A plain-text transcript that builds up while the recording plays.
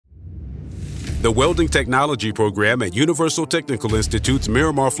The Welding Technology program at Universal Technical Institute's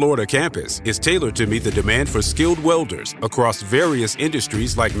Miramar, Florida campus is tailored to meet the demand for skilled welders across various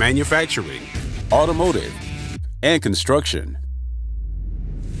industries like manufacturing, automotive, and construction.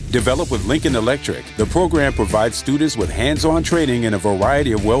 Developed with Lincoln Electric, the program provides students with hands-on training in a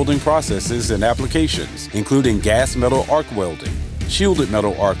variety of welding processes and applications, including gas metal arc welding, shielded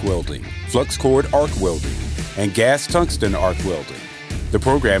metal arc welding, flux-cored arc welding, and gas tungsten arc welding. The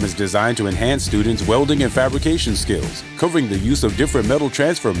program is designed to enhance students' welding and fabrication skills, covering the use of different metal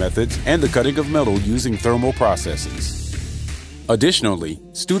transfer methods and the cutting of metal using thermal processes. Additionally,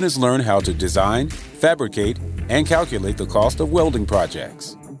 students learn how to design, fabricate, and calculate the cost of welding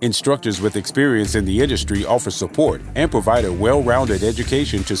projects. Instructors with experience in the industry offer support and provide a well-rounded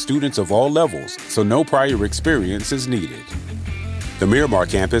education to students of all levels, so no prior experience is needed. The Miramar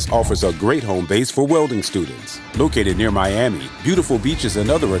campus offers a great home base for welding students. Located near Miami, beautiful beaches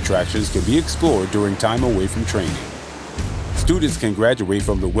and other attractions can be explored during time away from training. Students can graduate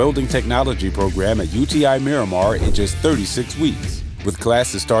from the Welding Technology program at UTI Miramar in just 36 weeks. With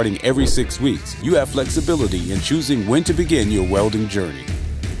classes starting every 6 weeks, you have flexibility in choosing when to begin your welding journey.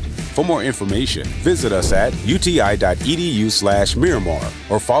 For more information, visit us at uti.edu/Miramar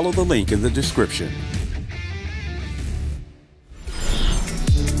or follow the link in the description.